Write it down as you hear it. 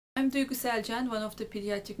I'm Duygu Selcen, one of the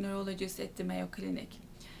pediatric neurologists at the Mayo Clinic.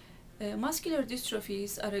 Muscular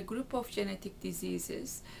dystrophies are a group of genetic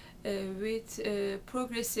diseases with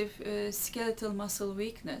progressive skeletal muscle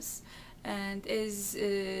weakness, and as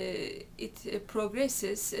it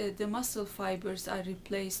progresses, the muscle fibers are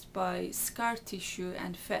replaced by scar tissue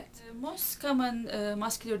and fat. The most common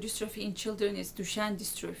muscular dystrophy in children is Duchenne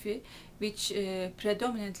dystrophy, which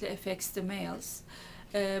predominantly affects the males.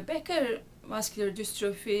 Becker muscular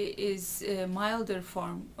dystrophy is a milder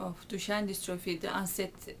form of Duchenne dystrophy. The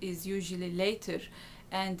onset is usually later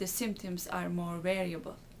and the symptoms are more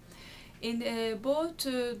variable. In both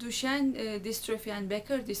Duchenne dystrophy and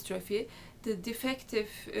Becker dystrophy, the defective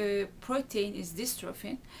protein is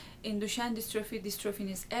dystrophin. In Duchenne dystrophy, dystrophin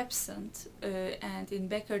is absent, and in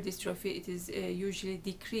Becker dystrophy, it is usually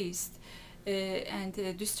decreased.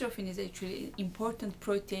 Dystrophin is actually an important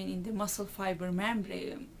protein in the muscle fiber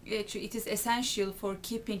membrane. Actually, it is essential for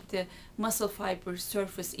keeping the muscle fiber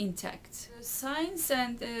surface intact. Signs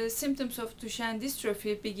and symptoms of Duchenne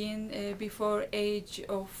dystrophy begin before age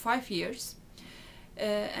of 5 years.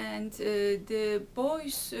 The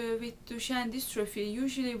boys with Duchenne dystrophy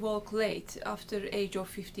usually walk late after age of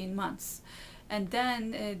 15 months, and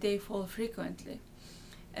then they fall frequently.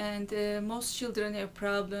 Most children have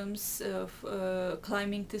problems of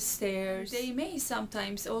climbing the stairs. They may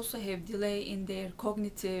sometimes also have delay in their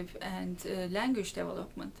cognitive and language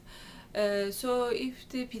development. So if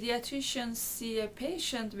the pediatricians see a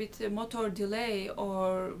patient with a motor delay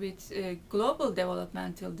or with a global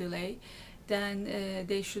developmental delay, then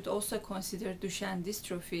they should also consider Duchenne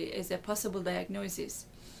dystrophy as a possible diagnosis.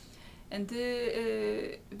 And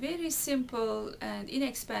the very simple and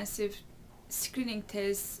inexpensive screening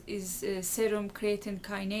test is serum creatine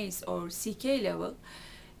kinase or CK level.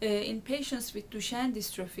 In patients with Duchenne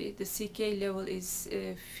dystrophy, the CK level is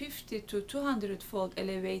 50 to 200-fold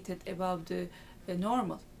elevated above the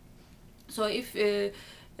normal. So if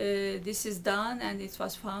this is done and it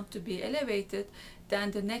was found to be elevated,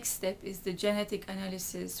 then the next step is the genetic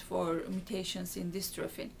analysis for mutations in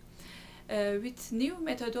dystrophin. With new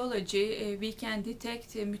methodology, we can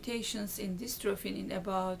detect mutations in dystrophin in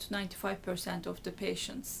about 95% of the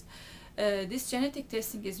patients. This genetic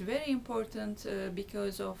testing is very important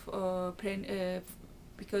because of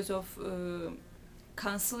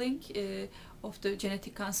counseling, of the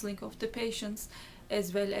genetic counseling of the patients,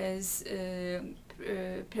 as well as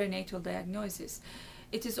perinatal diagnosis.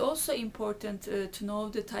 It is also important to know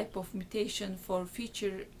the type of mutation for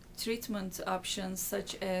future treatment options,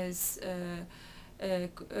 such as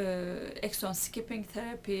exon skipping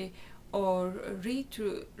therapy or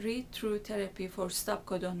read-through therapy for stop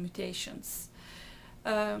codon mutations.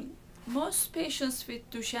 Most patients with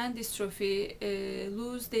Duchenne dystrophy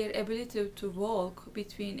lose their ability to walk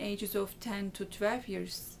between ages of 10 to 12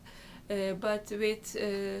 years, but with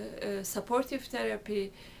supportive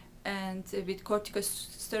therapy and with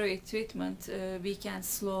corticosteroid treatment, we can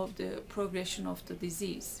slow the progression of the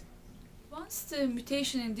disease. Once the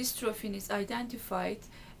mutation in dystrophin is identified,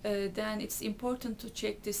 then it's important to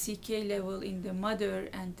check the CK level in the mother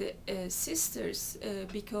and the sisters,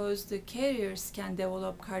 because the carriers can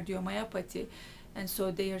develop cardiomyopathy, and so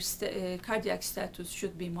their cardiac status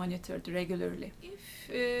should be monitored regularly.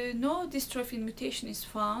 If no dystrophin mutation is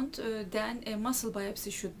found, then a muscle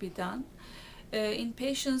biopsy should be done. In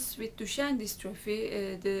patients with Duchenne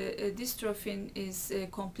dystrophy, the dystrophin is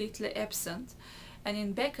completely absent, and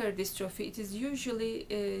in Becker dystrophy, it is usually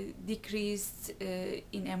decreased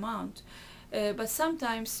in amount. But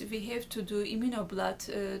sometimes we have to do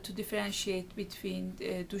immunoblot to differentiate between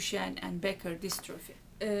Duchenne and Becker dystrophy.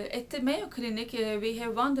 At the Mayo Clinic, we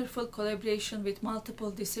have wonderful collaboration with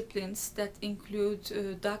multiple disciplines that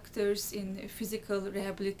include doctors in physical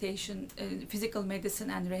rehabilitation, physical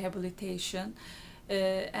medicine and rehabilitation,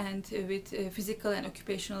 and with physical and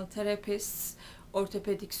occupational therapists,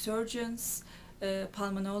 orthopedic surgeons,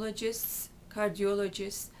 pulmonologists,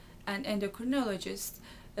 cardiologists, and endocrinologists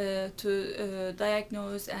to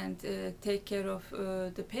diagnose and take care of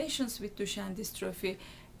the patients with Duchenne dystrophy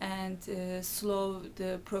and slow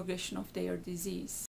the progression of their disease.